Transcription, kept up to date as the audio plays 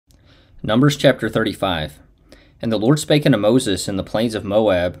Numbers chapter 35. And the Lord spake unto Moses in the plains of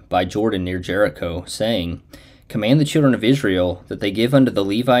Moab by Jordan near Jericho, saying, Command the children of Israel that they give unto the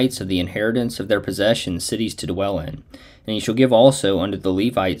Levites of the inheritance of their possessions cities to dwell in. And ye shall give also unto the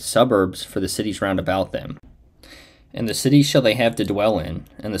Levites suburbs for the cities round about them. And the cities shall they have to dwell in,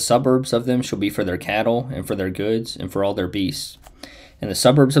 and the suburbs of them shall be for their cattle, and for their goods, and for all their beasts. And the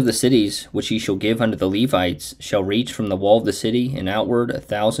suburbs of the cities, which ye shall give unto the Levites, shall reach from the wall of the city, and outward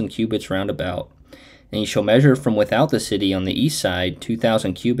 1,000 cubits round about. And ye shall measure from without the city on the east side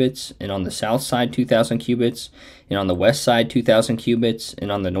 2,000 cubits, and on the south side 2,000 cubits, and on the west side 2,000 cubits,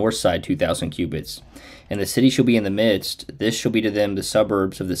 and on the north side 2,000 cubits. And the city shall be in the midst, this shall be to them the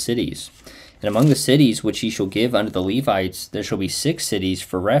suburbs of the cities. And among the cities which ye shall give unto the Levites, there shall be 6 cities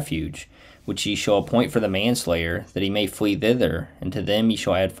for refuge, which ye shall appoint for the manslayer, that he may flee thither, and to them ye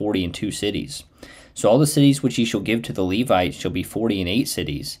shall add 42 cities. So all the cities which ye shall give to the Levites shall be 48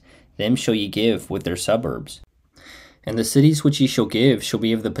 cities, them shall ye give with their suburbs. And the cities which ye shall give shall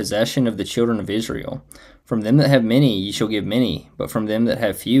be of the possession of the children of Israel. From them that have many ye shall give many, but from them that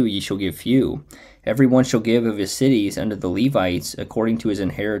have few ye shall give few. Every one shall give of his cities unto the Levites according to his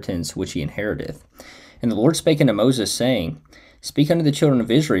inheritance which he inheriteth. And the Lord spake unto Moses, saying, Speak unto the children of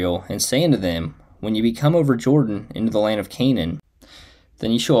Israel, and say unto them, When ye be come over Jordan into the land of Canaan,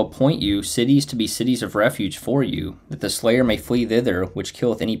 then ye shall appoint you cities to be cities of refuge for you, that the slayer may flee thither, which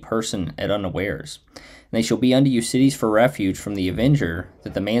killeth any person at unawares. And they shall be unto you cities for refuge from the avenger,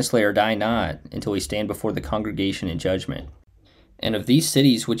 that the manslayer die not, until he stand before the congregation in judgment. And of these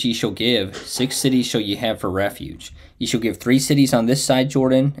cities which ye shall give, 6 cities shall ye have for refuge. Ye shall give 3 cities on this side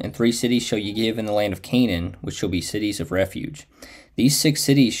Jordan, and 3 cities shall ye give in the land of Canaan, which shall be cities of refuge. These 6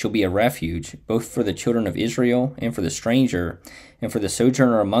 cities shall be a refuge, both for the children of Israel, and for the stranger, and for the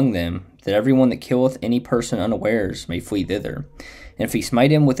sojourner among them, that every one that killeth any person unawares may flee thither. And if he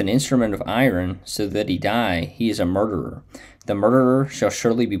smite him with an instrument of iron, so that he die, he is a murderer. The murderer shall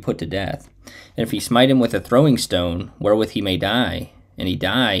surely be put to death. And if he smite him with a throwing stone, wherewith he may die, and he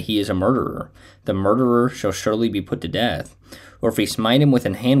die, he is a murderer. The murderer shall surely be put to death. Or if he smite him with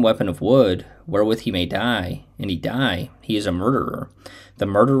an hand weapon of wood, wherewith he may die, and he die, he is a murderer. The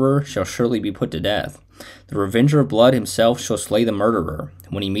murderer shall surely be put to death. The revenger of blood himself shall slay the murderer.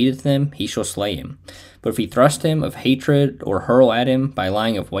 When he meeteth him, he shall slay him. But if he thrust him of hatred, or hurl at him by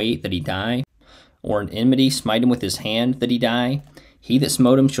lying of weight, that he die, or in enmity smite him with his hand, that he die, he that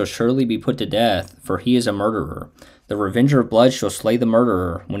smote him shall surely be put to death, for he is a murderer. The revenger of blood shall slay the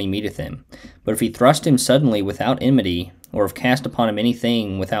murderer when he meeteth him. But if he thrust him suddenly without enmity, or if cast upon him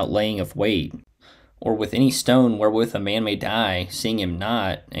anything without laying of weight, or with any stone wherewith a man may die, seeing him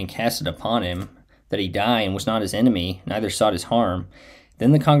not, and cast it upon him, that he die, and was not his enemy, neither sought his harm,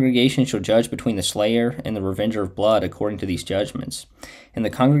 then the congregation shall judge between the slayer and the revenger of blood according to these judgments. And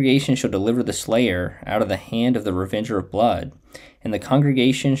the congregation shall deliver the slayer out of the hand of the revenger of blood. And the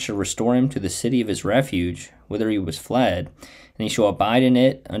congregation shall restore him to the city of his refuge, whither he was fled, and he shall abide in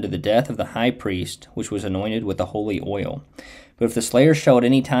it unto the death of the high priest, which was anointed with the holy oil. But if the slayer shall at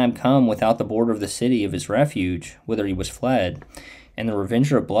any time come without the border of the city of his refuge, whither he was fled, and the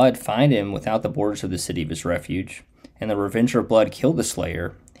revenger of blood find him without the borders of the city of his refuge, and the revenger of blood kill the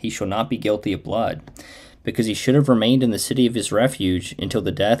slayer, he shall not be guilty of blood, because he should have remained in the city of his refuge until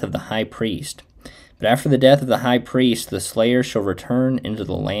the death of the high priest. But after the death of the high priest, the slayer shall return into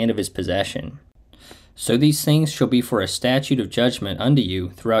the land of his possession. So these things shall be for a statute of judgment unto you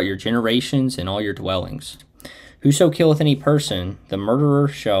throughout your generations in all your dwellings. Whoso killeth any person, the murderer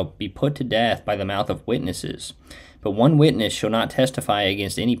shall be put to death by the mouth of witnesses. But one witness shall not testify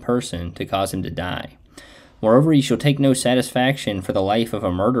against any person to cause him to die. Moreover, ye shall take no satisfaction for the life of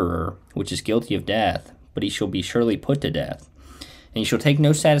a murderer, which is guilty of death, but he shall be surely put to death. And ye shall take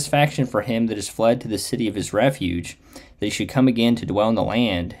no satisfaction for him that is fled to the city of his refuge, that he should come again to dwell in the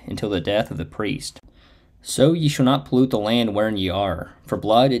land, until the death of the priest. So ye shall not pollute the land wherein ye are. For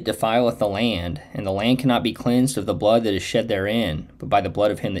blood it defileth the land, and the land cannot be cleansed of the blood that is shed therein, but by the blood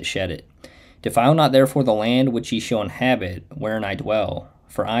of him that shed it. Defile not therefore the land which ye shall inhabit, wherein I dwell,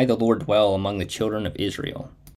 for I the Lord dwell among the children of Israel.